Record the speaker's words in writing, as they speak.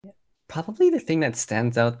Probably the thing that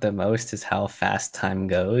stands out the most is how fast time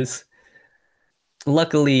goes.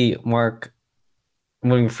 Luckily, when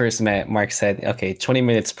we first met, Mark said, okay, 20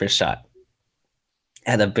 minutes per shot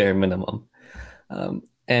at a bare minimum.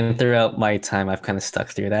 And throughout my time, I've kind of stuck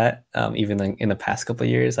through that. Even in the past couple of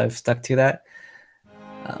years, I've stuck to that.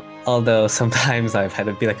 Although sometimes I've had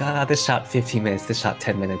to be like, this shot 15 minutes, this shot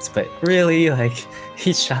 10 minutes. But really, like,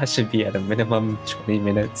 each shot should be at a minimum 20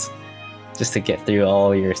 minutes just to get through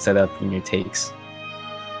all your setup and your takes.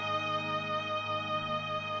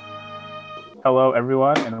 Hello,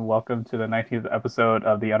 everyone, and welcome to the 19th episode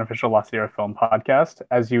of the Unofficial La Sierra Film Podcast.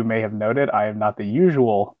 As you may have noted, I am not the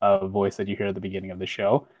usual voice that you hear at the beginning of the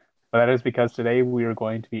show, but that is because today we are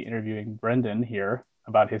going to be interviewing Brendon here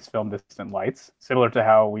about his film Distant Lights, similar to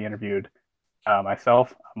how we interviewed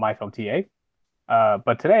myself, my film TA.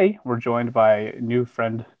 But today we're joined by a new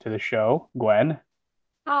friend to the show, Gwen,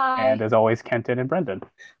 and Hi. as always, Kenton and Brendon.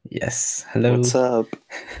 Yes, What's hello. up?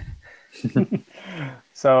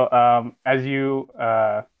 So, as you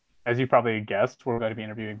probably guessed, we're going to be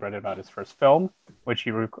interviewing Brendon about his first film, which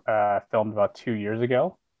he filmed about 2 years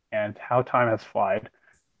ago, and how time has flied.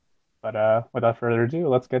 But without further ado,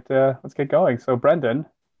 let's get going. So, Brendon,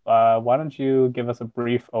 why don't you give us a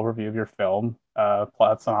brief overview of your film,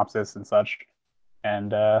 plot synopsis and such,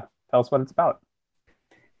 and tell us what it's about.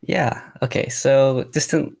 Yeah, okay. So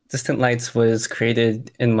Distant Lights was created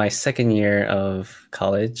in my second year of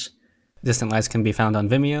college. Distant Lights can be found on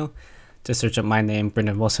Vimeo. Just search up my name,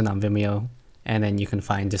 Brendon Wilson, on Vimeo, and then you can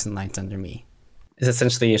find Distant Lights under me. It's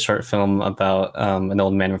essentially a short film about an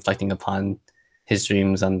old man reflecting upon his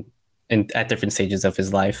dreams at different stages of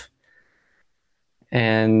his life.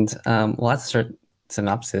 And well, that's a short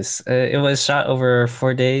synopsis. It was shot over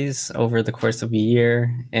 4 days over the course of a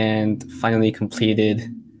year and finally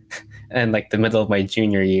completed in like the middle of my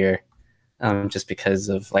junior year, just because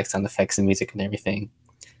of like sound effects and music and everything.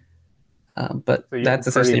 But So, that's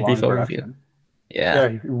pretty essentially a brief long overview. production. Yeah.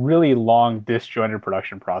 Yeah, really long disjointed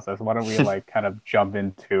production process. Why don't we like kind of jump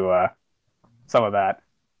into some of that?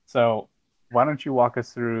 So, why don't you walk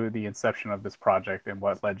us through the inception of this project and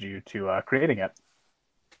what led you to creating it?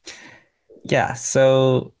 Yeah.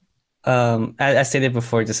 So, as stated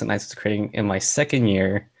before, Distant Nights was creating in my second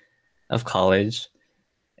year of college.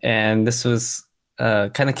 And this was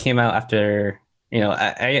kind of came out after,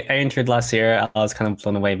 I entered last year. I was kind of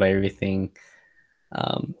blown away by everything.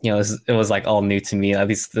 It was like all new to me, at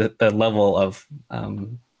least the level of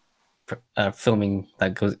filming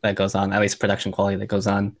that goes on, at least production quality that goes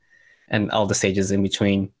on, and all the stages in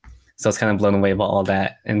between. So I was kind of blown away by all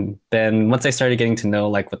that. And then once I started getting to know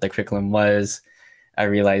like what the curriculum was, I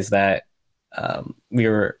realized that we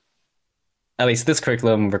were at least this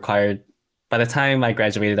curriculum required. By the time I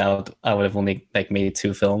graduated, I would have only like made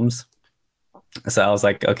two films. So I was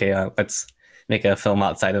like, okay, let's make a film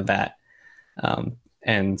outside of that,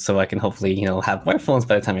 and so I can hopefully have more films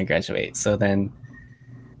by the time I graduate. So then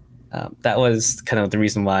that was kind of the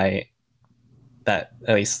reason why that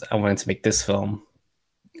at least I wanted to make this film.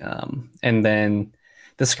 And then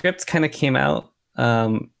the script kind of came out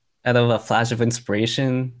of a flash of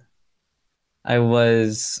inspiration. I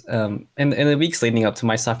was in the weeks leading up to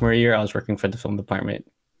my sophomore year, I was working for the film department,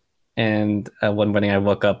 and one morning I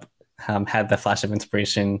woke up, had the flash of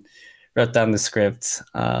inspiration, wrote down the script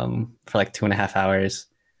for like 2.5 hours.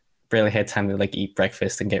 Barely had time to like eat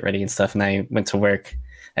breakfast and get ready and stuff. And I went to work.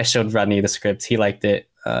 I showed Rodney the script. He liked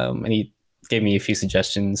it, and he gave me a few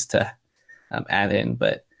suggestions to add in.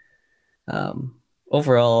 But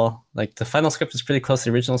overall, like the final script is pretty close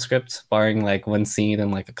to the original script, barring like one scene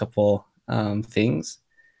and like a couple things.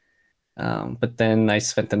 But then I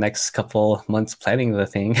spent the next couple months planning the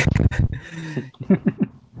thing.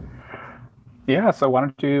 Yeah, so why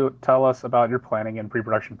don't you tell us about your planning and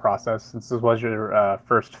pre-production process? Since this was your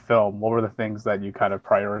first film, what were the things that you kind of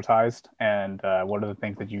prioritized, and what are the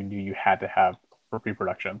things that you knew you had to have for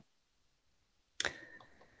pre-production?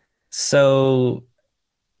 So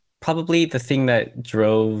probably the thing that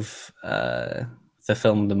drove the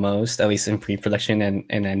film the most, at least in pre-production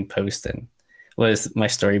and then post, and was my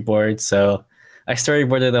storyboard. So I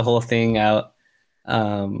storyboarded the whole thing out.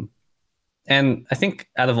 Um, and I think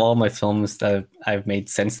out of all my films that I've made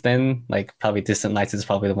since then, like probably Distant Lights is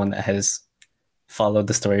probably the one that has followed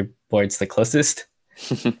the storyboards the closest,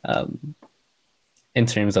 um, in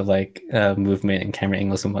terms of like movement and camera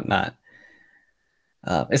angles and whatnot.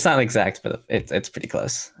 It's not exact, but it's pretty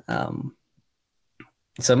close.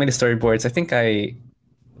 So I made the storyboards. I think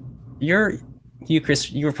you're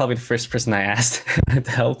Chris, you were probably the first person I asked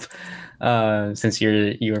to help, since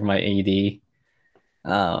you were my AD.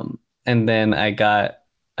 And then I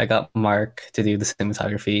I got Mark to do the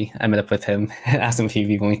cinematography. I met up with him and asked him if he'd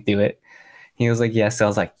be willing to do it. He was like, yes. So I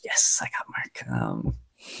was like, yes, I got Mark.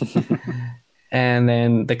 And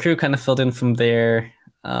then the crew kind of filled in from there.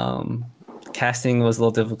 Um, Casting was a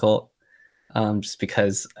little difficult, just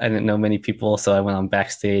because I didn't know many people. So I went on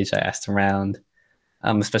backstage. I asked around,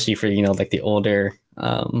 especially for like the older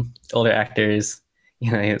actors.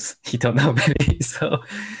 You don't know many, so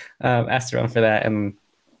asked around for that. And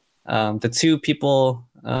the two people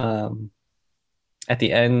at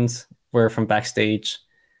the end were from backstage,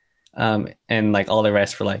 and like all the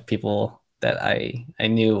rest were like people that I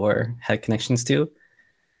knew or had connections to.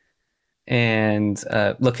 And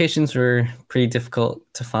locations were pretty difficult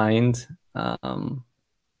to find. I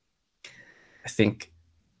think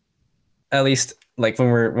at least like when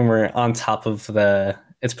we're on top of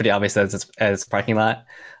it's pretty obvious that it's a parking lot.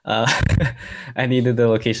 Uh, I needed the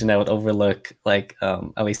location that would overlook like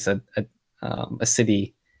at least a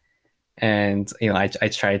city. And I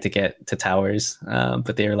tried to get to towers,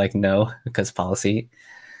 but they were like no because policy.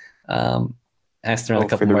 Um, Asked around a Oh,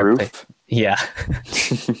 for couple the more places. roof? Yeah,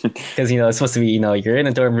 because it's supposed to be you're in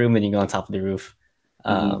a dorm room and you go on top of the roof.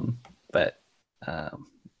 Hmm. But um,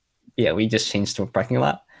 yeah, we just changed to a parking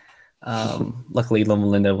lot. Luckily, Loma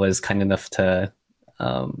Linda was kind enough to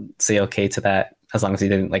say okay to that as long as he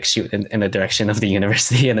didn't like shoot in the direction of the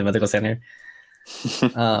university and the medical center.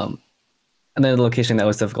 Um, and then the location that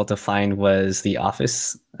was difficult to find was the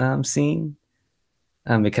office scene,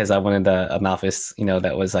 because I wanted an office,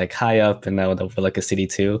 that was like high up and that would overlook a city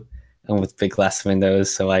too, and with big glass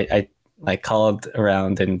windows. So I called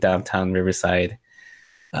around in downtown Riverside.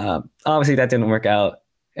 Obviously, that didn't work out,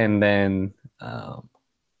 and then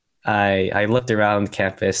I looked around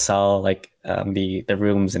campus, saw like the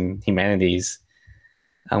rooms in humanities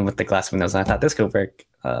with the glass windows, and I thought this could work.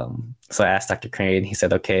 So I asked Dr. Crane. He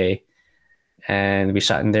said okay, and we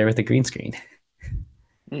shot in there with a green screen.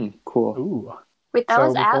 Cool. Ooh. Wait, that So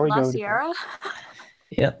was before at we La go any further, Sierra?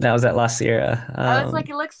 Yep, that was at La Sierra. I was like,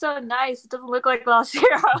 it looks so nice. It doesn't look like La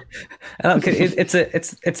Sierra. I don't,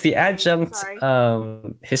 it's the adjunct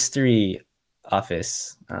Sorry. history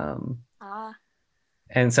office, Ah,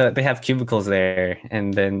 and so they have cubicles there,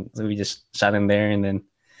 and then so we just shot in there, and then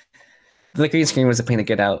the green screen was a pain to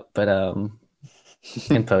get out, but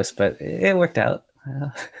in post, but it worked out.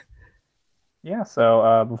 yeah.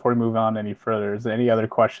 So before we move on any further, is there any other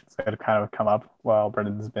questions that have kind of come up while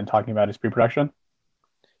Brendon's been talking about his pre-production?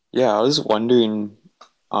 Yeah, I was wondering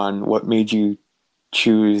on what made you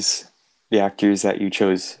choose the actors that you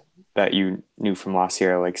chose that you knew from last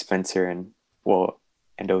year, like Spencer and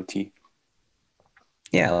OT.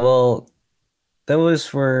 Yeah, well,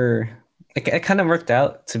 those were it kind of worked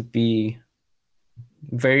out to be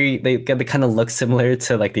they kind of look similar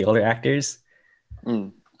to like the older actors.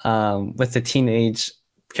 Mm, With the teenage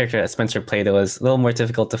character that Spencer played, it was a little more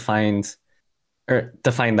difficult to find or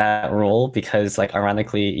define that role because, like,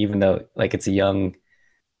 ironically, even though like it's a young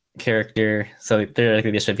character, so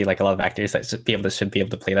theoretically there should be like a lot of actors that should be able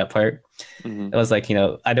to play that part. hmm. It was like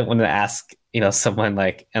I don't want to ask someone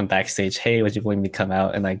like on backstage, hey, would you willing to come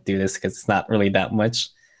out and like do this because it's not really that much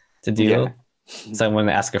to Yeah. do. So I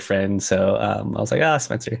wanted to ask a friend. So I was like,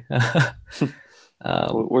 Spencer. Well,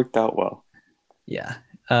 um, it worked out well. yeah.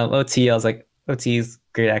 OT, I was like, OT's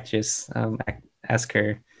great actress. Ask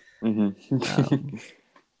her. Hmm. Um,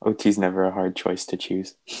 OT's never a hard choice to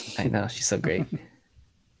choose. I know she's so great.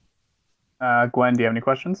 Gwen, do you have any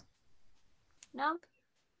questions? no.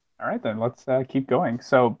 All right, then let's keep going.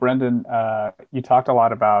 So, Brendon, you talked a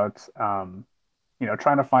lot about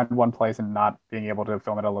trying to find one place and not being able to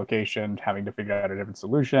film at a location, having to figure out a different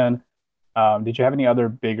solution. Did you have any other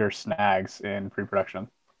bigger snags in pre-production?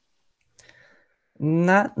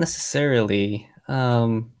 Not necessarily.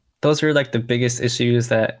 Those were like the biggest issues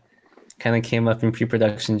that kind of came up in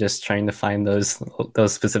pre-production, just trying to find those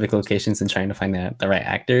specific locations and trying to find the right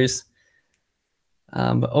actors.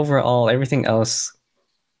 But overall, everything else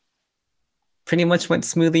pretty much went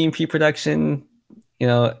smoothly in pre-production.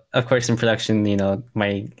 Of course, in production,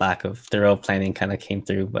 my lack of thorough planning kind of came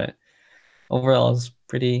through, but overall, it's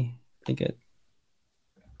pretty good.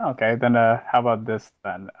 Okay, then how about this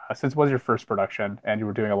then? Since it was your first production and you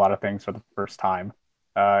were doing a lot of things for the first time,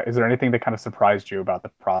 is there anything that kind of surprised you about the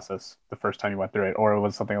process the first time you went through it, or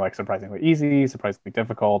was something like surprisingly easy, surprisingly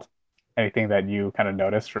difficult? Anything that you kind of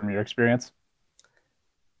noticed from your experience?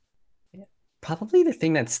 Probably the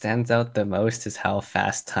thing that stands out the most is how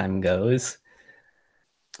fast time goes.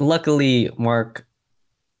 Luckily, Mark,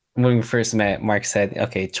 when we first met, Mark said,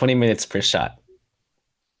 okay, 20 minutes per shot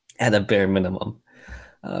at a bare minimum.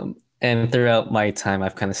 And throughout my time,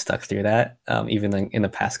 I've kind of stuck through that. Even in the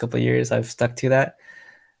past couple of years, I've stuck to that.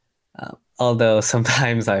 Although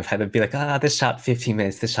sometimes I've had to be like, this shot 15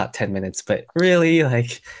 minutes, this shot 10 minutes, but really,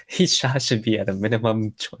 like, each shot should be at a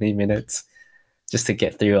minimum 20 minutes just to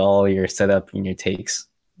get through all your setup and your takes.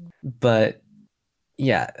 But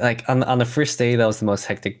yeah, like on the first day, that was the most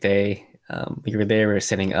hectic day. We were there, we were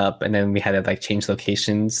setting up, and then we had to like change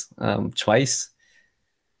locations twice,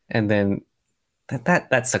 and then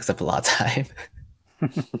that sucks up a lot of time.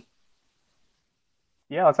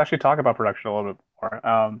 Yeah, let's actually talk about production a little bit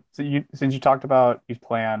more. So you since you talked about you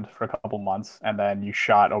planned for a couple months and then you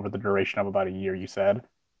shot over the duration of about a year, you said,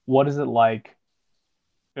 what is it like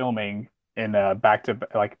filming in back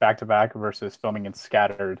to back versus filming in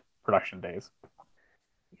scattered production days?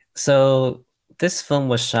 So this film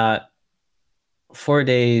was shot 4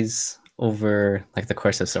 days over like the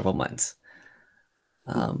course of several months.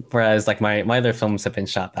 Whereas like my other films have been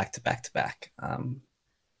shot back to back to back.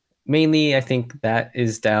 Mainly, I think that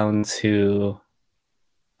is down to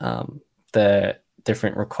the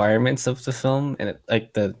different requirements of the film and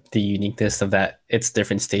like the uniqueness of that it's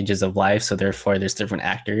different stages of life. So therefore, there's different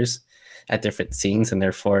actors at different scenes, and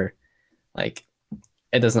therefore, like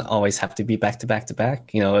it doesn't always have to be back to back to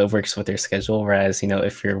back. It works with their schedule. Whereas,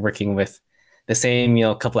 if you're working with the same,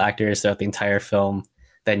 couple actors throughout the entire film,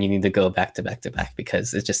 then you need to go back to back to back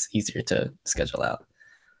because it's just easier to schedule out.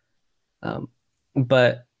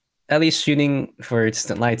 But at least shooting for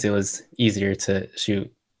Distant Lights, it was easier to shoot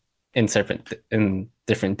in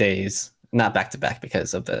different days, not back to back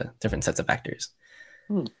because of the different sets of actors.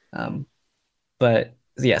 But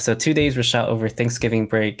yeah, so 2 days were shot over Thanksgiving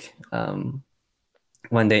break, 1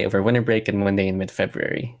 day over winter break, and 1 day in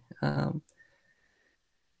mid-February.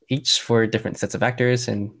 Each for different sets of actors,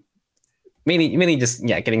 and mainly just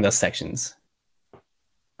getting those sections.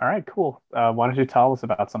 All right, cool. Why don't you tell us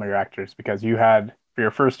about some of your actors? Because you had, for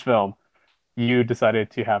your first film, you decided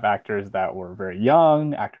to have actors that were very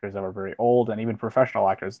young, actors that were very old, and even professional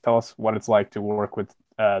actors. Tell us what it's like to work with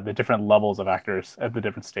the different levels of actors at the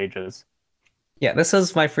different stages. Yeah, this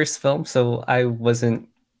was my first film, so I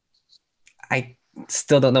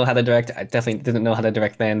still don't know how to direct. I definitely didn't know how to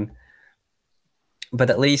direct then. But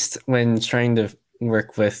at least when trying to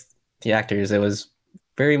work with the actors, it was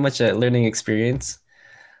very much a learning experience.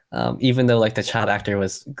 Even though like the child actor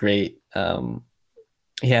was great,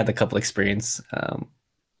 he had a couple experience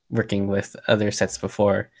working with other sets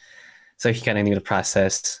before, so he kind of knew the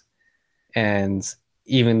process. And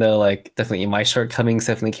even though like definitely my shortcomings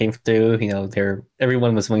definitely came through,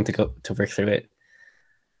 everyone was willing to go to work through it.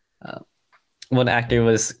 One actor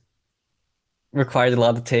was required a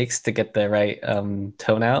lot of takes to get the right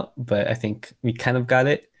tone out, but I think we kind of got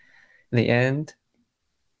it in the end.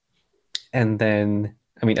 And then,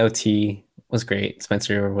 I mean, OT was great.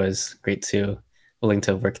 Spencer was great too, willing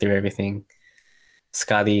to work through everything.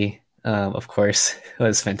 Scotty, of course,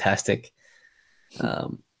 was fantastic.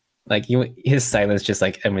 Like his silence just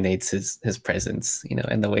like emanates his presence,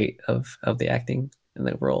 and the weight of the acting and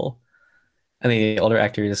the role. And the older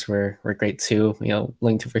actors were great too,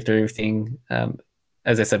 willing to work through everything.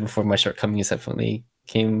 As I said before, my shortcomings definitely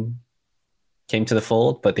came to the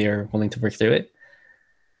fold, but they are willing to work through it.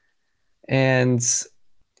 And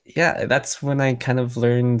yeah, that's when I kind of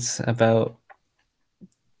learned about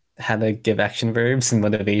how to give action verbs and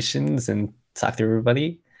motivations and talk to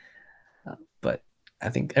everybody. But I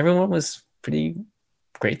think everyone was pretty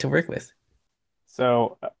great to work with.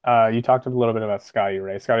 So, you talked a little bit about Scotty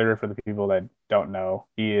Ray. Scotty Ray, for the people that don't know,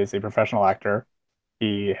 he is a professional actor.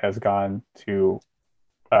 He has gone to,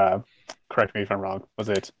 uh, correct me if I'm wrong, was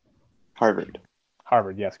it Harvard,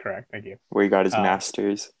 Harvard? Yes, correct. Thank you. where he got his Uh,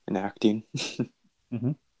 master's in acting.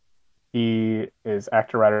 mhm. He is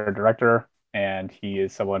actor, writer, director, and he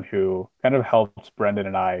is someone who kind of helped Brendon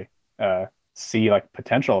and I see like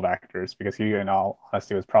potential of actors because he, in all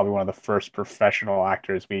honesty, was probably one of the first professional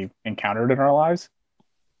actors we encountered in our lives.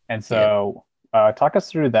 And Yeah. so, talk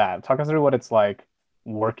us through that. Talk us through what it's like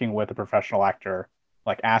working with a professional actor,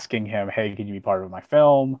 like asking him, "Hey, can you be part of my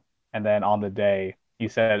film?" And then on the day, you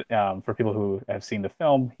said, for people who have seen the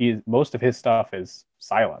film, most of his stuff is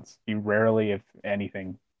silence. He rarely, if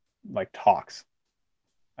anything, like talks.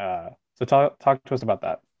 So talk to us about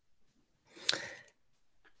that.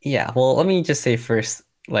 Yeah, well, let me just say first,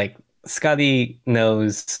 like Scotty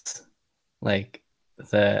knows like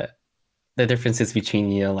the the differences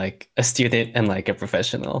between, like a student and like a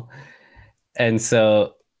professional. And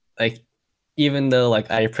so like even though like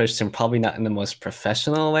I approached him probably not in the most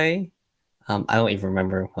professional way, I don't even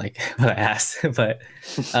remember like what I asked, but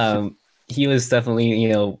um he was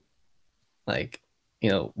definitely, like,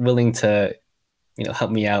 willing to, help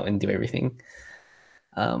me out and do everything.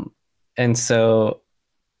 Um and so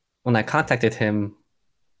when I contacted him,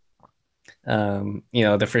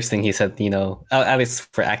 The first thing he said, at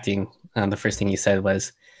least for acting, the first thing he said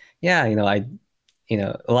was, yeah, a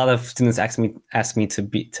lot of students ask me to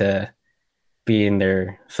be in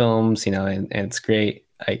their films, and it's great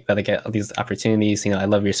that I get all these opportunities. I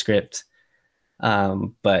love your script.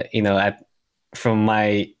 But from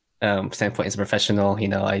my standpoint as a professional,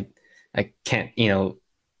 I can't,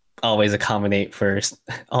 always accommodate for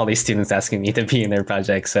all these students asking me to be in their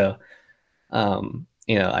project. So,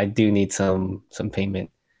 I do need some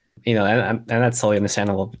payment, and that's totally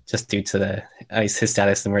understandable just due to his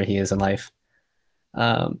status and where he is in life.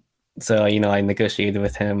 Um, so, I negotiated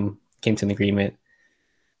with him, came to an agreement.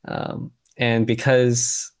 And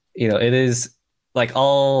because, it is like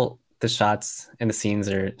all the shots and the scenes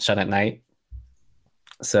are shot at night.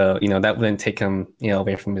 So, that wouldn't take him,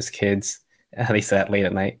 away from his kids, at least that late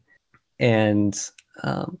at night. And,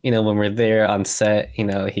 when we're there on set,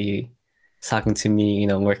 he's talking to me,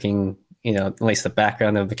 working, at least the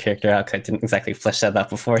background of the character out, because I didn't exactly flesh that out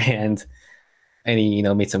beforehand. And he,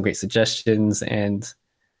 made some great suggestions. And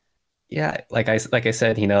yeah, like I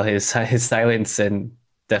said, his silence and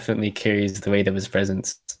definitely carries the weight of his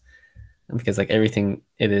presence, because like everything,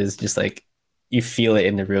 it is just like you feel it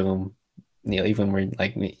in the room. Even when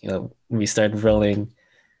like when we start rolling,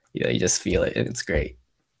 you just feel it, and it's great.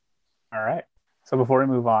 All right. So before we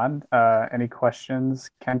move on, any questions,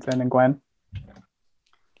 Kenton and Gwen?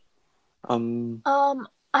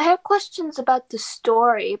 I have questions about the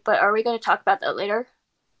story, but are we going to talk about that later?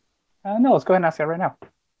 No, let's go ahead and ask that right now.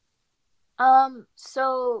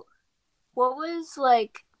 So what was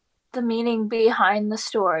like the meaning behind the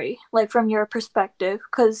story, like from your perspective?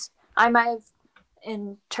 Because I might have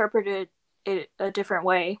interpreted it a different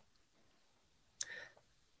way.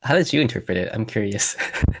 How did you interpret it? I'm curious.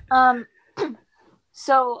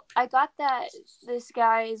 So I got that this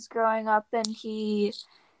guy is growing up and he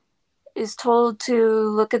is told to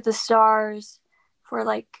look at the stars for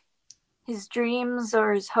like his dreams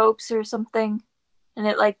or his hopes or something, and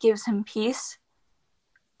it like gives him peace.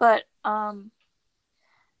 But I'm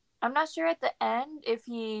not sure at the end if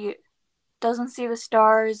he doesn't see the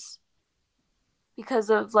stars because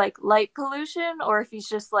of like light pollution or if he's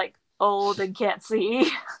just like old and can't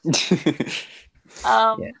see.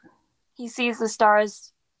 Yeah. He sees the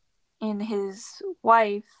stars in his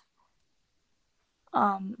wife.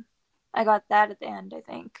 I got that at the end, I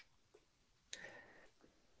think.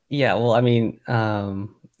 Yeah, well, I mean, the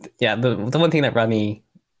one thing that Rodney,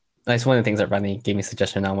 that's one of the things that Rodney gave me a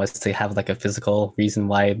suggestion on, was to have like a physical reason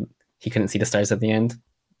why he couldn't see the stars at the end,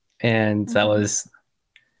 and that was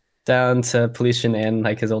down to pollution and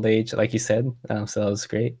like his old age, like you said. So it was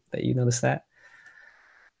great that you noticed that.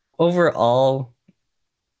 Overall,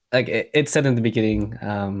 like it said in the beginning,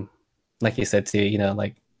 like you said too,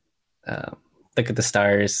 look at the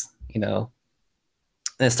stars, the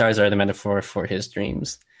stars are the metaphor for his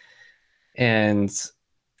dreams. And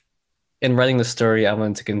in writing the story, I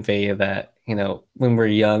wanted to convey that, when we're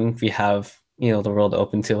young, we have, the world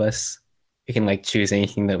open to us. We can like choose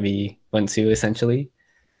anything that we want to, essentially.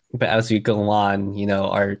 But as we go on,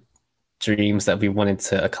 our dreams that we wanted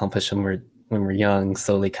to accomplish when we're young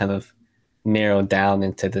slowly kind of narrow down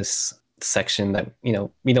into this section that,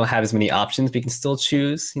 we don't have as many options. We can still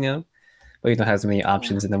choose, but we don't have as many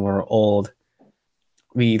options. And then when we're old,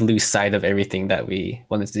 we lose sight of everything that we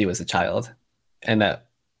wanted to do as a child. And that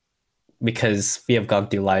because we have gone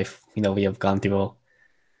through life, we have gone through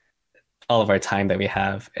all of our time that we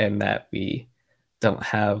have, and that we don't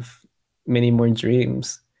have many more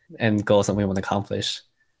dreams and goals that we want to accomplish.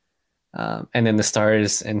 And then the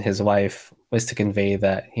stars and his wife was to convey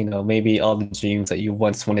that, maybe all the dreams that you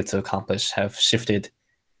once wanted to accomplish have shifted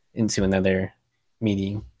into another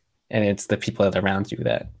meaning. And it's the people that are around you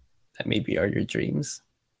that maybe are your dreams.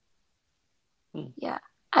 Yeah.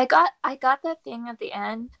 I got that thing at the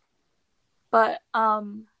end, but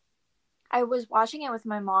I was watching it with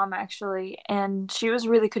my mom actually, and she was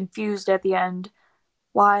really confused at the end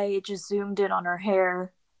why it just zoomed in on her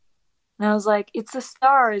hair. And I was like, it's the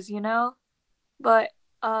stars, But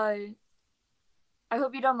I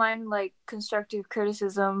hope you don't mind like constructive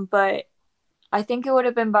criticism, but I think it would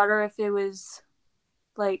have been better if it was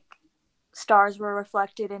like stars were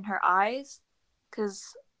reflected in her eyes,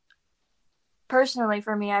 because personally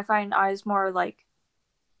for me, I find eyes more like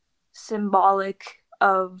symbolic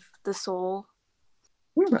of the soul.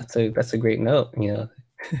 That's a great note.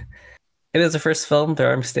 It is the first film. There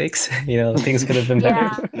are mistakes. Things could have been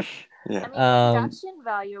better. Yeah. I mean, production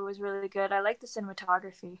value was really good. I like the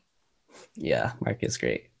cinematography. Yeah, Mark is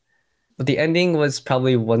great. But the ending was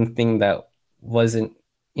probably one thing that wasn't,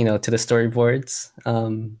 to the storyboards.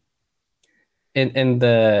 In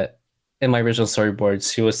in my original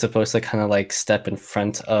storyboards, she was supposed to kind of like step in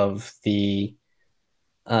front of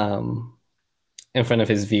um, in front of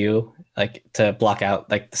his view, like to block out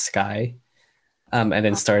like the sky. And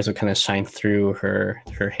then stars would kind of shine through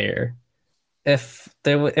her hair. If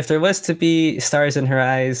there was to be stars in her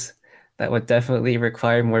eyes, that would definitely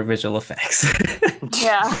require more visual effects.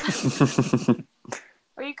 Yeah.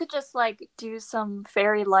 Or you could just like do some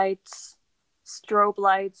fairy lights, strobe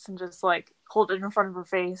lights, and just like hold it in front of her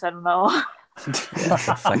face. I don't know. Yeah,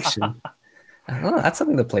 reflection. Oh, that's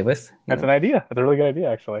something to play with. That's an idea. That's a really good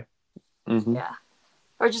idea, actually. Mhm. Yeah.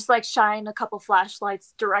 Or just like shine a couple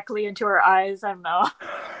flashlights directly into her eyes. I don't know.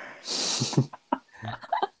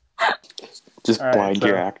 Just All right, blind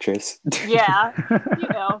your actress. Yeah. You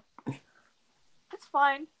know. It's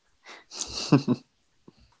fine.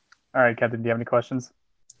 All right, Kenton, do you have any questions?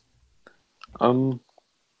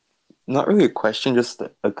 Not really a question, just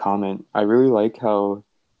a comment. I really like how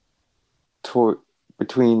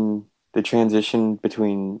between the transition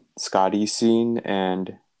between Scotty's scene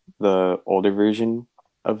and the older version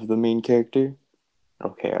of the main character.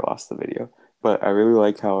 Okay, I lost the video. But I really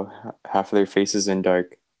like how half of their face is in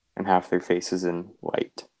dark and half their face is in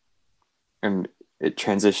light. And it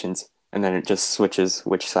transitions and then it just switches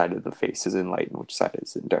which side of the face is in light and which side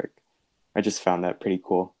is in dark. I just found that pretty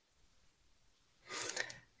cool.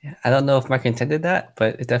 Yeah, I don't know if Mark intended that,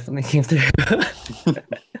 but it definitely came through.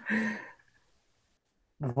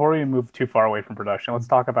 Before we move too far away from production, let's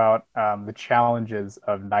talk about the challenges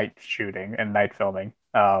of night shooting and night filming.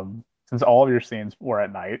 Since all of your scenes were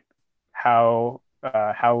at night, how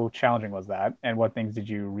challenging was that, and what things did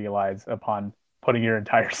you realize upon putting your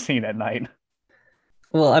entire scene at night?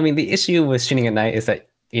 Well, I mean, the issue with shooting at night is that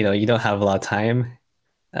you don't have a lot of time,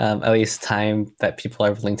 at least time that people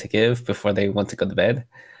are willing to give before they want to go to bed.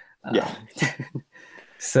 Yeah.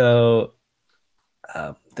 So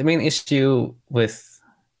the main issue with,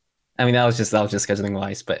 I mean, that was just scheduling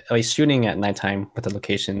wise, but at least shooting at nighttime with the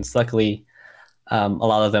locations. Luckily, a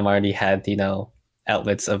lot of them already had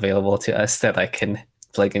outlets available to us that I can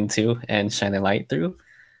plug into and shine a light through.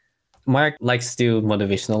 Mark likes to do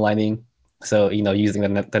motivational lighting, so using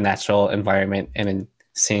the natural environment and then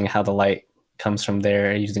seeing how the light comes from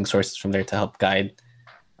there, using sources from there to help guide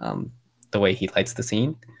the way he lights the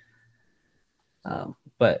scene.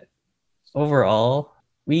 But overall,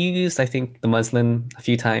 we used, I think, the muslin a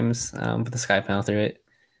few times with the sky panel through it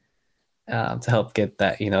to help get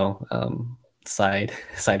that side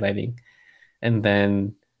lighting, and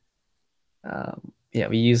then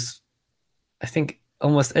we use, I think,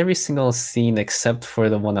 almost every single scene except for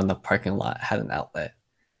the one on the parking lot had an outlet.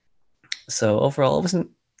 So overall, it wasn't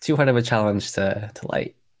too hard of a challenge to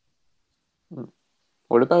light.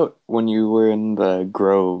 What about when you were in the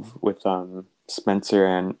Grove with Spencer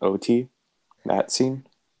and OT? That scene?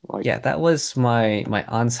 Yeah, that was my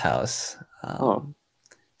aunt's house. Oh.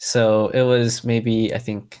 So it was maybe, I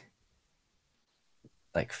think,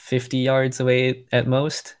 like 50 yards away at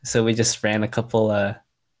most. So we just ran a couple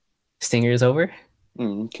stingers over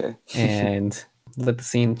Okay. and lit the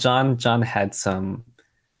scene. John had some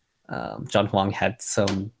John Huang had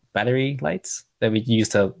some battery lights that we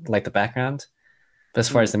used to light the background. But as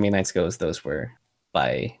far as the main lights goes, those were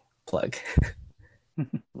by plug.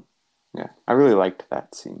 Yeah, I really liked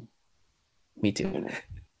that scene. Me too.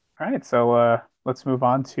 All right, so let's move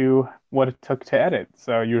on to what it took to edit.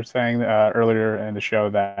 So you were saying earlier in the show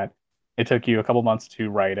that it took you a couple months to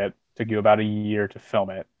write it, took you about a year to film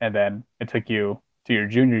it, and then it took you to your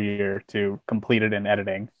junior year to complete it in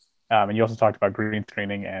editing. And you also talked about green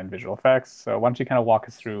screening and visual effects. So why don't you kind of walk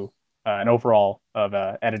us through an overall of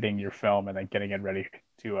editing your film and then getting it ready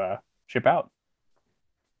to ship out?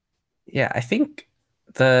 Yeah, I think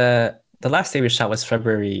the last day we shot was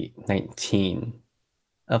February 19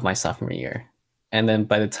 of my sophomore year. And then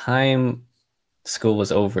by the time school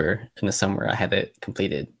was over in the summer, I had it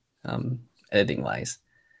completed, editing wise.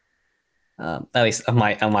 At least on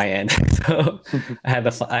my end. So I had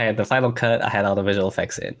the final cut. I had all the visual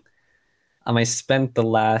effects in. I spent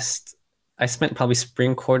probably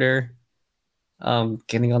spring quarter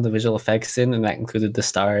getting all the visual effects in, and that included the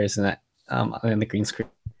stars and the green screen.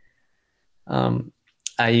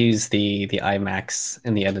 I used the IMAX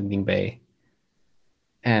in the editing bay,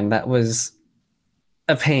 and that was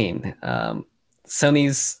a pain.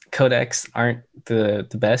 Sony's codecs aren't the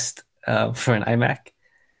best for an iMac,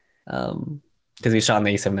 because we shot on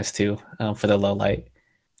the A7S II for the low light.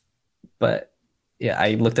 But yeah,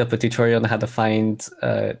 I looked up a tutorial on how to find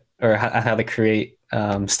or how to create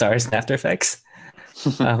stars in After Effects.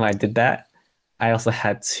 I did that. I also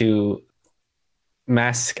had to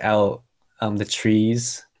mask out the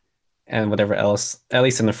trees and whatever else, at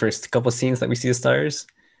least in the first couple scenes that we see the stars,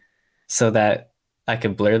 so that I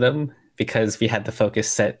could blur them because we had the focus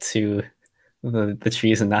set to the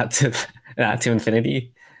trees and not to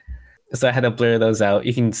infinity. So I had to blur those out.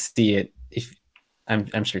 You can see it if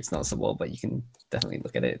I'm sure it's noticeable, but you can definitely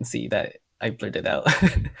look at it and see that I blurred it out.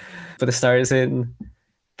 But the stars in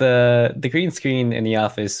the green screen in the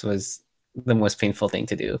office was the most painful thing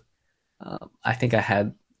to do. I think I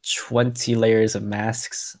had 20 layers of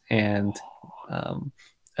masks and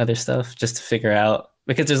other stuff just to figure out,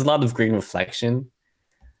 because there's a lot of green reflection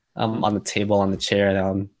on the table, on the chair, and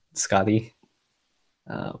on Scotty.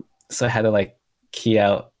 So I had to like key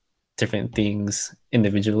out different things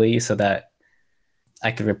individually so that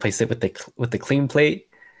I could replace it with the clean plate,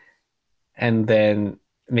 and then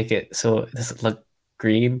make it so it doesn't look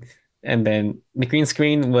green. And then the green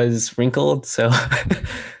screen was wrinkled, so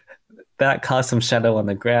that caused some shadow on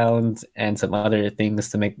the ground and some other things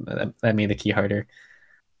to make that made the key harder.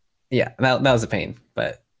 Yeah, that was a pain,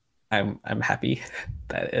 but I'm happy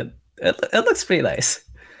that it looks pretty nice.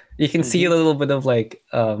 You can see a little bit of like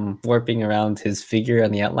warping around his figure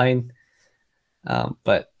on the outline,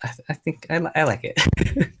 but I think I like it.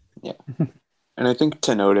 Yeah, and I think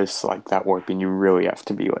to notice like that warping, you really have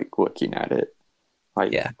to be like looking at it.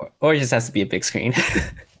 Like, yeah, or it just has to be a big screen.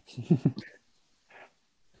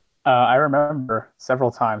 I remember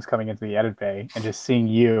several times coming into the edit bay and just seeing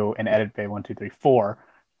you in edit bay 1, 2, 3, 4,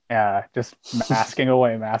 just masking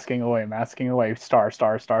away, star, masking away. And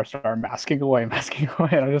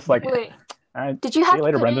I'm just like, wait, all right, did you have see you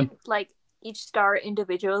later, to put Brendon. in like each star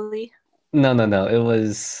individually? No. It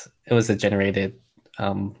was a generated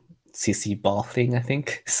CC ball thing, I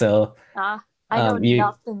think. So I know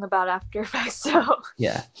nothing about After Effects, so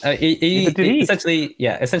yeah,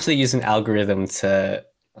 essentially use an algorithm to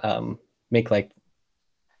make like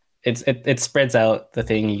it spreads out the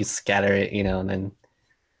thing, you scatter it, and then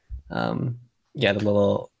the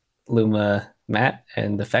little Luma matte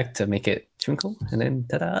and effect to make it twinkle, and then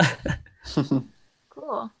ta-da.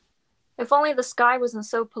 Cool. If only the sky wasn't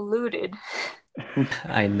so polluted.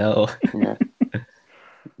 I know.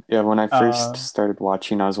 Yeah, when I first started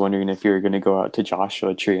watching, I was wondering if you were going to go out to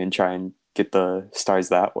Joshua Tree and try and get the stars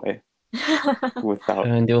that way without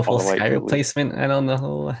and do a full light sky relief. replacement. I don't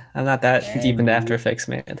know. I'm not that deep into After Effects,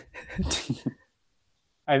 man.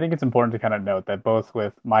 I think it's important to kind of note that both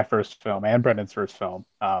with my first film and Brendon's first film,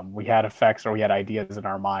 we had effects or we had ideas in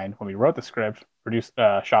our mind when we wrote the script,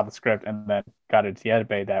 shot the script, and then got it to the edit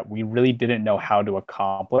bay that we really didn't know how to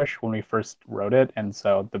accomplish when we first wrote it. And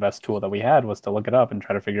so the best tool that we had was to look it up and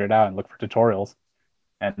try to figure it out and look for tutorials.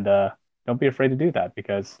 And don't be afraid to do that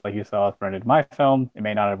because, like you saw with Brendon, my film, it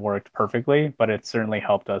may not have worked perfectly, but it certainly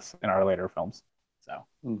helped us in our later films. So.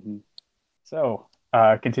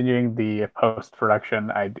 Continuing the post-production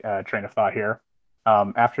train of thought here,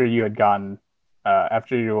 after you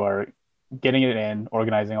were getting it in,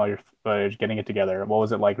 organizing all your footage, getting it together, what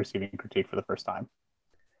was it like receiving critique for the first time?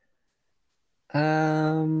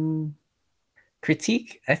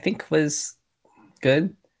 Critique, I think, was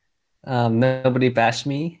good. Nobody bashed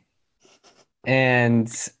me, and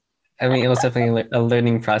I mean, it was definitely a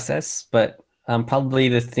learning process. But probably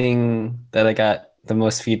the thing that I got the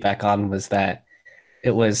most feedback on was that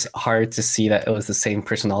it was hard to see that it was the same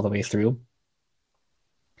person all the way through.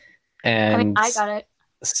 And I mean, I got it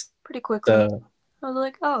pretty quickly. I was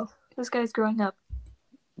like, oh, this guy's growing up.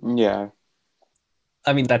 Yeah.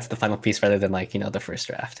 I mean, that's the final piece rather than like, the first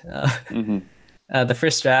draft. The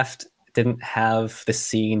first draft didn't have the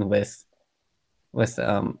scene with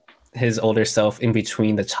his older self in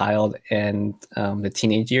between the child and the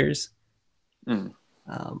teenage years.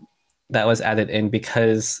 That was added in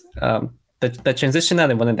because the transition that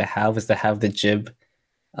I wanted to have was to have the jib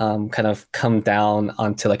kind of come down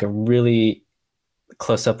onto like a really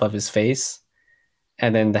close up of his face,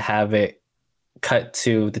 and then to have it cut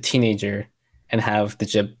to the teenager and have the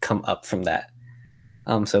jib come up from that.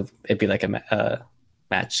 So it'd be like a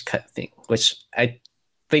match cut thing, which I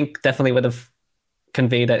think definitely would have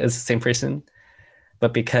conveyed that as the same person,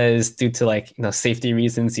 but because due to like safety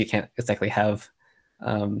reasons, you can't exactly have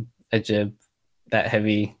a jib that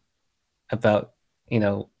heavy about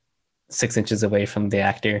 6 inches away from the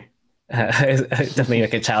actor. Definitely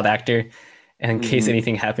like a child actor, and in case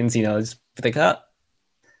anything happens, it's like, oh,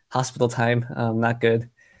 hospital time, not good.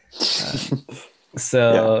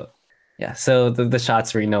 So the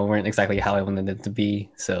shots weren't exactly how I wanted it to be.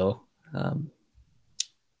 So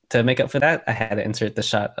to make up for that, I had to insert the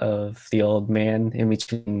shot of the old man in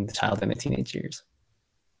between the child and the teenage years.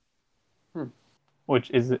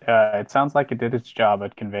 Which is, it sounds like it did its job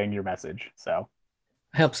at conveying your message. So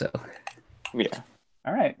I hope so. Yeah.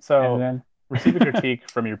 All right. So And then receiving critique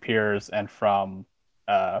from your peers and from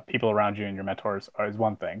people around you and your mentors is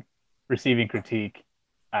one thing. Receiving critique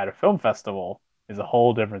at a film festival is a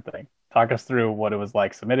whole different thing. Talk us through what it was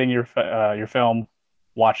like submitting your film,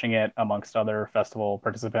 watching it amongst other festival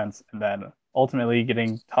participants, and then ultimately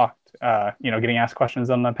getting asked questions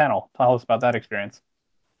on the panel. Tell us about that experience.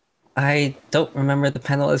 I don't remember the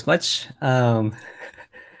panel as much. I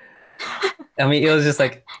mean, it was just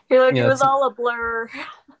like, You're like, you it know, was all a blur.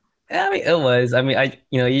 I mean, it was. I mean,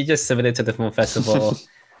 you just submitted to the film festival.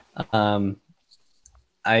 Um,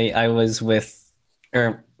 I was with,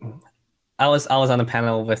 or I was on a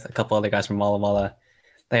panel with a couple other guys from Walla Walla.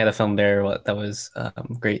 They had a film there that was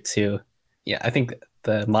great too. Yeah, I think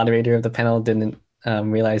the moderator of the panel didn't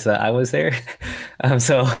realize that I was there,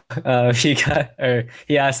 so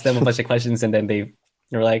he asked them a bunch of questions, and then they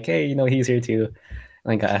were like, "Hey, he's here too."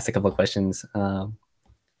 And I got asked a couple of questions,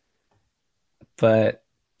 but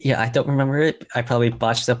yeah, I don't remember it. I probably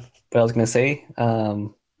botched up what I was gonna say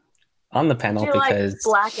on the Did panel you like because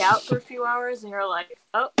black out for a few hours and you're like,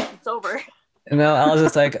 oh, it's over? I was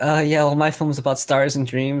just like, yeah, well, my film's about stars and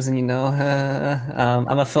dreams, and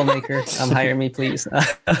I'm a filmmaker. Hire me, please.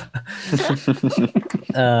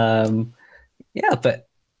 um, yeah, but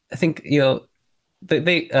I think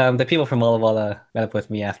the people from Walla Walla met up with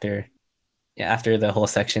me after after the whole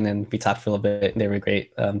section, and we talked for a little bit. They were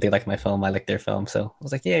great. They liked my film. I liked their film, so I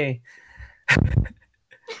was like, yay.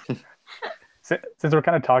 Since we're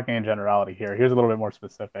kind of talking in generality here, here's a little bit more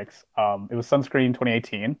specifics. It was Sunscreen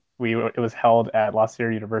 2018. It was held at La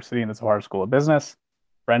Sierra University in the Zohar School of Business.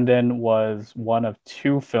 Brendon was one of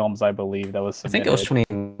two films, I believe, that was I think it was submitted.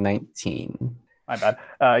 2019. My bad.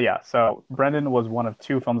 Yeah, so Brendon was one of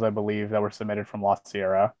two films, I believe, that were submitted from La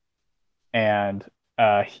Sierra. And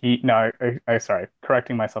no, sorry,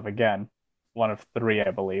 correcting myself again, one of three,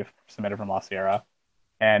 I believe, submitted from La Sierra.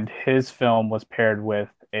 And his film was paired with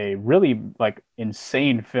a really like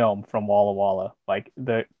insane film from Walla Walla. Like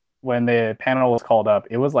the when the panel was called up,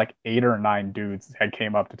 it was like 8 or 9 dudes had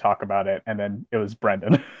came up to talk about it, and then it was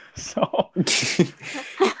Brendon. So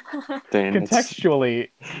Dang, that's contextually,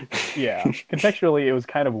 yeah, contextually, it was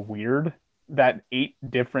kind of weird that 8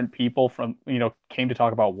 different people from came to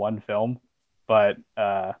talk about one film, but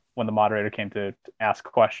when the moderator came to ask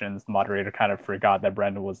questions, the moderator kind of forgot that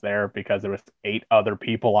Brendon was there because there was 8 other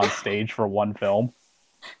people on stage for one film.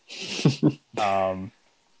 Um,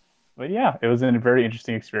 but yeah, it was a very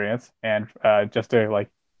interesting experience. And just to like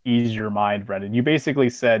ease your mind, Brendon, you basically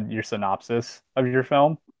said your synopsis of your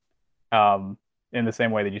film um, in the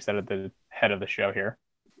same way that you said at the head of the show here.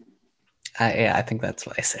 Yeah, I think that's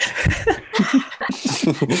what I said.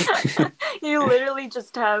 You literally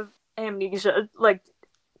just have amnesia, like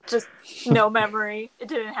just no memory. It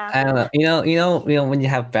didn't I don't happen. know. When you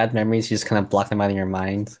have bad memories, you just kind of block them out of your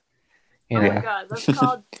mind. You Oh my know. god, that's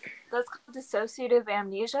called dissociative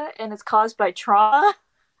amnesia, and it's caused by trauma.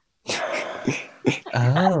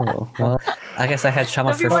 Oh, well, I guess I had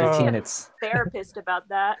trauma Don't be for one to 15 see a minutes. therapist about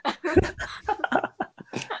that.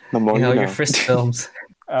 the more you Your know. first films.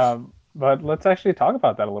 But let's actually talk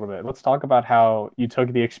about that a little bit. Let's talk about how you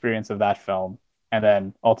took the experience of that film and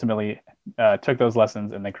then ultimately took those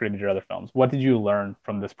lessons and then created your other films. What did you learn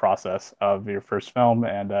from this process of your first film,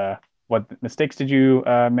 and what mistakes did you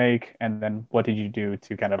make, and then what did you do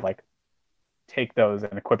to kind of like take those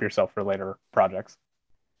and equip yourself for later projects?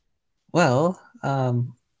 Well,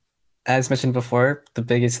 as mentioned before, the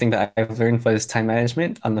biggest thing that I've learned was time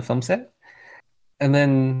management on the film set. And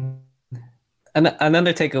then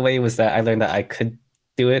another takeaway was that I learned that I could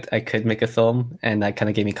do it. I could make a film, and that kind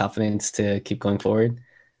of gave me confidence to keep going forward.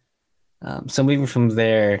 So moving from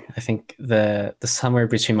there, I think the summer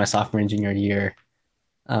between my sophomore and junior year,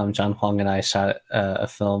 John Huang and I shot a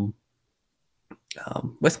film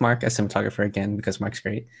with Mark as cinematographer again because Mark's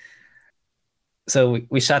great. So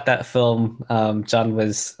we shot that film. John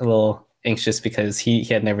was a little anxious because he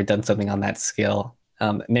had never done something on that scale,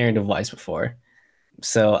 narrative wise before.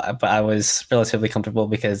 So, but I was relatively comfortable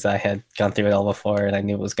because I had gone through it all before and I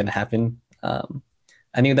knew it was going to happen.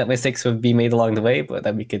 I knew that mistakes would be made along the way, but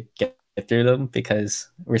that we could get through them because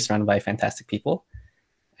we're surrounded by fantastic people.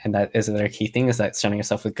 And that is another key thing, is that surrounding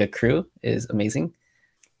yourself with good crew is amazing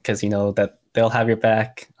because you know that they'll have your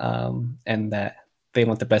back, and that they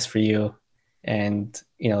want the best for you, and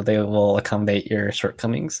they will accommodate your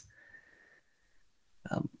shortcomings.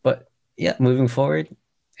 But yeah, moving forward,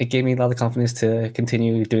 it gave me a lot of confidence to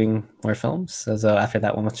continue doing more films. So after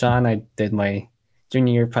that one with John, I did my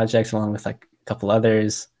junior year projects along with like a couple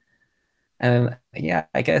others. And yeah,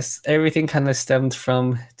 I guess everything kind of stemmed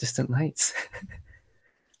from Distant Nights.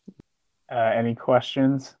 Any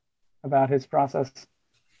questions about his process?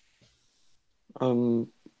 Um,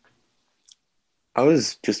 I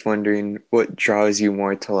was just wondering what draws you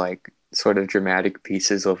more to like sort of dramatic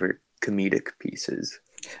pieces over comedic pieces.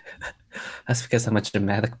 That's because I'm a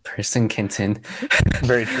dramatic person, Kenton.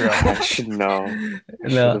 Very true. I should know. I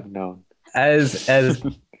should No, have known.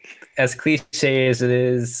 as cliche as it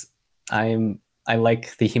is, I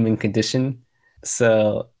like the human condition.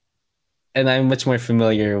 So, and I'm much more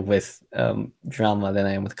familiar with drama than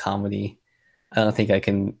I am with comedy. I don't think I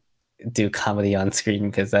can do comedy on screen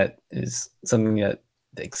because that is something that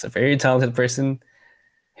takes a very talented person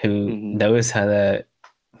who Hmm. knows how to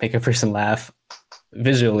make a person laugh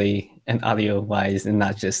visually and audio wise, and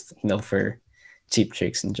not just for cheap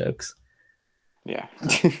tricks and jokes. Yeah.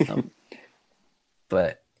 Um,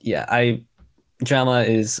 but yeah, I drama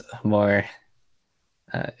is more.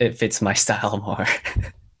 It fits my style more.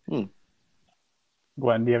 Hmm.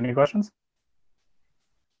 Gwen, do you have any questions?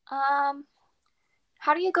 Um,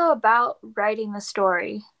 how do you go about writing the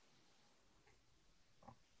story?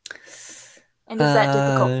 And is that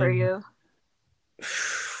difficult for you?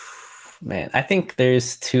 Man, I think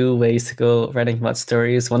there's two ways to go writing about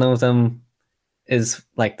stories. One of them is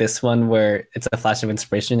like this one where it's a flash of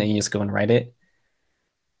inspiration and you just go and write it.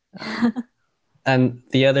 And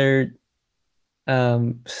the other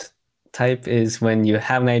um, type is when you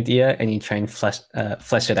have an idea and you try and flesh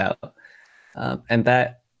it out. And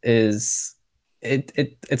that is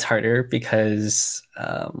it's harder because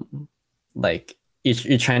like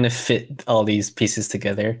you're trying to fit all these pieces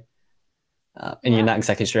together. And you're Yeah. not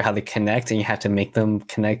exactly sure how they connect, and you have to make them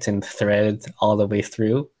connect and thread all the way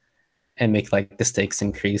through, and make like the stakes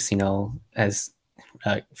increase, as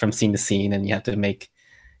from scene to scene, and you have to make,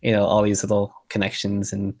 all these little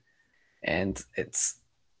connections, and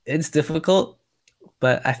it's difficult,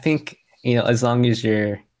 but I think as long as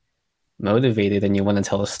you're motivated and you want to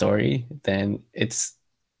tell a story, then it's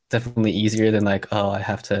definitely easier than like, oh, I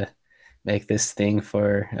have to make this thing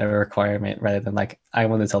for a requirement, rather than like, I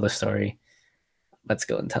want to tell the story. Let's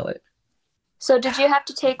go and tell it. So did you have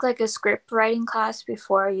to take like a script writing class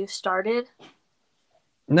before you started?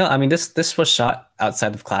 No, I mean this was shot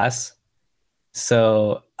outside of class,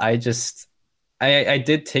 so I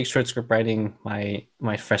did take short script writing my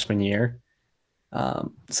freshman year.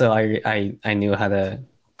 So I knew how to,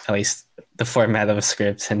 at least the format of a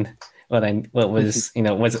script, and what was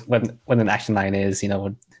what an action line is,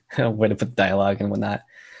 where to put dialogue and whatnot.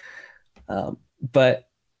 But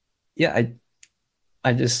yeah,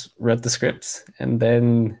 I just wrote the scripts, and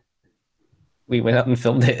then we went out and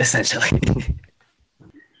filmed it essentially.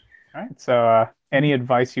 All right. So, any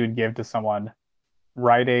advice you would give to someone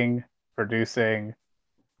writing, producing,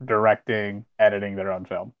 directing, editing their own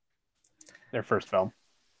film, their first film?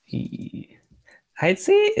 I'd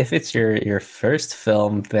say if it's your first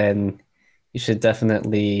film, then you should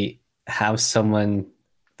definitely have someone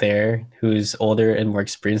there who's older and more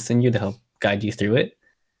experienced than you to help guide you through it.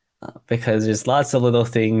 Because there's lots of little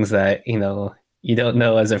things that you don't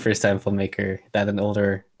know as a first time filmmaker that an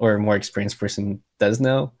older or more experienced person does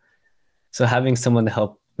know. So having someone to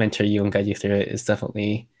help mentor you and guide you through it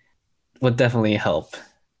would definitely help.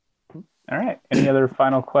 All right. Any other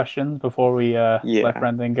final questions before we let Yeah.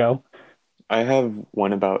 Brendon go? I have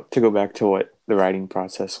one about to go back to what the writing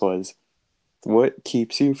process was. What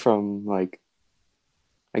keeps you from like,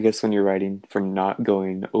 I guess when you're writing, from not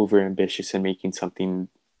going over ambitious and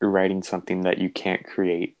writing something that you can't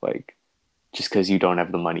create, like just because you don't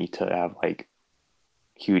have the money to have like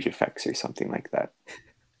huge effects or something like that.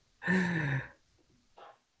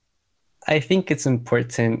 I think it's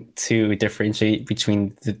important to differentiate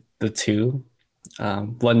between the two.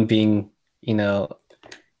 One being,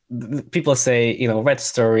 people say, write a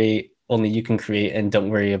story only you can create and don't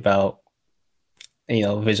worry about,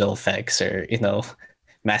 visual effects or,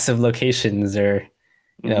 massive locations or,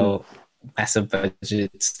 massive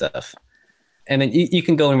budget stuff. And then you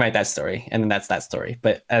can go and write that story, and then that's that story.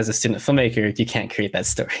 But as a student filmmaker, you can't create that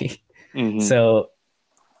story. Mm-hmm. So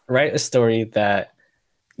write a story that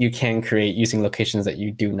you can create using locations that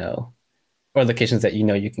you do know, or locations that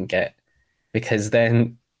you can get, because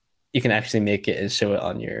then you can actually make it and show it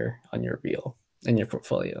on your reel and your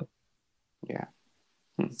portfolio. Yeah.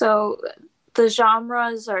 So the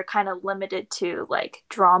genres are kind of limited to like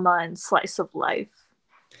drama and slice of life.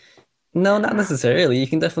 No, not necessarily. You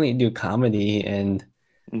can definitely do comedy and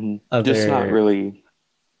other. Just not really.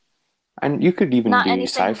 And you could even Not do anything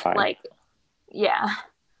sci-fi. like, yeah.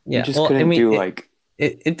 You just couldn't do like.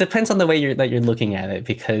 It depends on the way you're looking at it,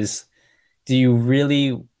 because do you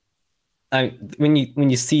really, when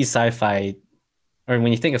you see sci-fi, or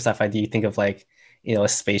when you think of sci-fi, do you think of like, a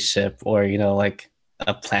spaceship, or like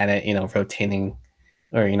a planet, rotating,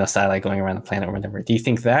 or satellite going around the planet or whatever. Do you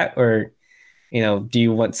think that, or do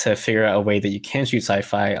you want to figure out a way that you can shoot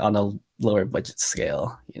sci-fi on a lower budget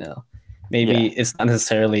scale? Maybe it's not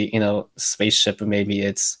necessarily spaceship, but maybe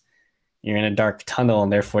it's you're in a dark tunnel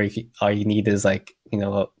and therefore all you need is like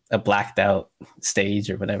a blacked out stage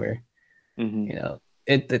or whatever.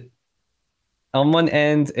 It on one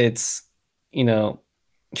end it's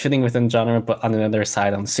fitting within genre, but on another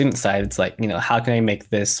side, on the student side, it's like how can I make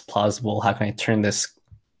this plausible? How can I turn this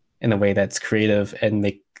in a way that's creative and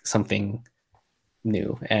make something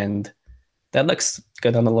new? And that looks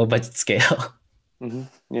good on a low budget scale.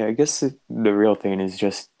 Yeah, I guess the real thing is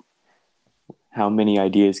just how many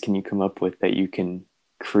ideas can you come up with that you can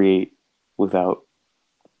create without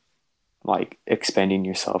like expending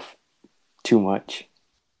yourself too much.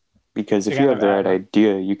 Because if you have the right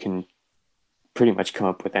idea, you can pretty much come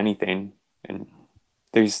up with anything, and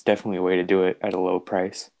there's definitely a way to do it at a low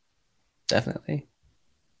price. Definitely.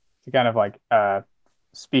 To kind of like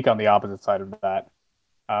speak on the opposite side of that,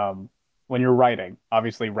 when you're writing,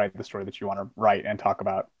 obviously write the story that you want to write and talk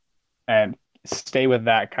about, and stay with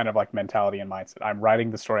that kind of like mentality and mindset. I'm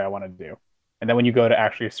writing the story I want to do. And then when you go to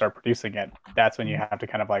actually start producing it, that's when you have to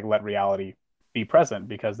kind of like let reality be present,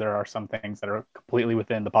 because there are some things that are completely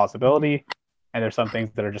within the possibility, and there's some things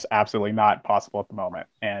that are just absolutely not possible at the moment.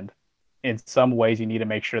 And in some ways, you need to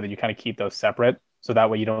make sure that you kind of keep those separate, so that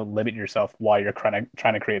way you don't limit yourself while you're trying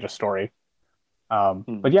to create a story.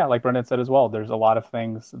 But yeah, like Brendon said as well, there's a lot of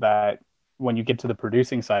things that when you get to the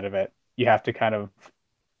producing side of it, you have to kind of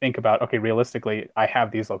think about, okay, realistically, I have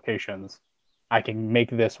these locations. I can make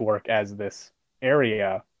this work as this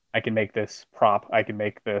area. I can make this prop. I can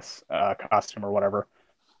make this costume or whatever.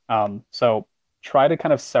 So try to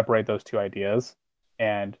kind of separate those two ideas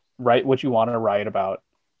and write what you want to write about.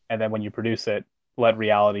 And then when you produce it, let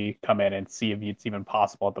reality come in and see if it's even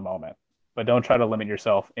possible at the moment. But don't try to limit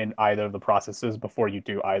yourself in either of the processes before you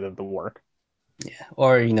do either of the work. Yeah.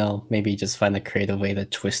 Or, maybe just find a creative way to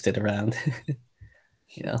twist it around.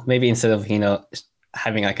 Maybe instead of,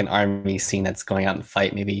 having like an army scene that's going out and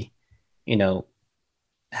fight, maybe,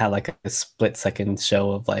 have like a split second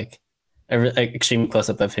show of like an extreme close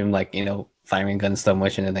up of him, like, firing guns slow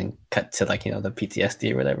motion, and then cut to like, the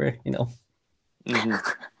PTSD or whatever,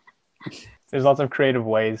 There's lots of creative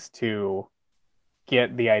ways to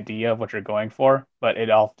get the idea of what you're going for, but it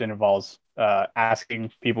often involves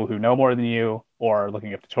asking people who know more than you, or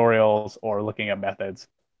looking at tutorials, or looking at methods.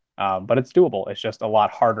 But it's doable. It's just a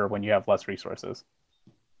lot harder when you have less resources.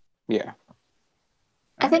 Yeah.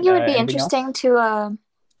 I think it would be interesting to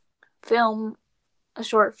film a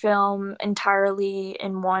short film entirely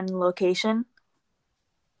in one location.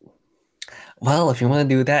 Well, if you want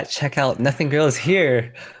to do that, check out Nothing Grows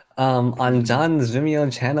Here on John's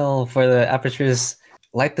Vimeo channel for the Aperture's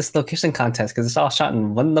Like This Location contest, because it's all shot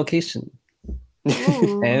in one location.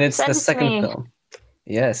 Ooh, and it's the second film.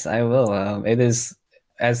 Yes, I will. It is,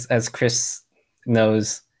 as Chris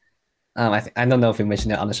knows, I don't know if we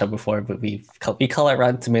mentioned it on the show before, but we call it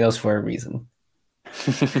Rotten Tomatoes for a reason.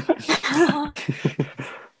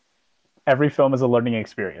 Every film is a learning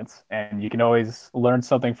experience, and you can always learn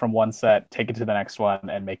something from one set, take it to the next one,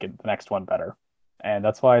 and make it the next one better. And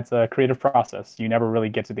that's why it's a creative process. You never really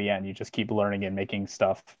get to the end. You just keep learning and making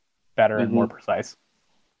stuff better and more precise.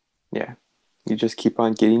 Yeah. You just keep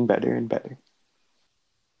on getting better and better.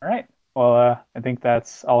 All right. Well, I think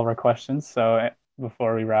that's all of our questions. So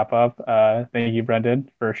before we wrap up, thank you,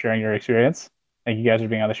 Brendon, for sharing your experience. Thank you guys for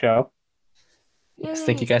being on the show. Yes,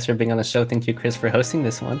 thank you guys for being on the show. Thank you, Chris, for hosting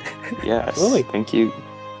this one. Yes, absolutely. Thank you.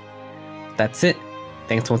 That's it.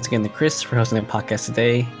 Thanks once again to Chris for hosting the podcast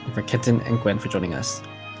today, and for Kenton and Gwen for joining us.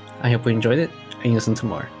 I hope you enjoyed it, and you listen to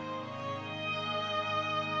more.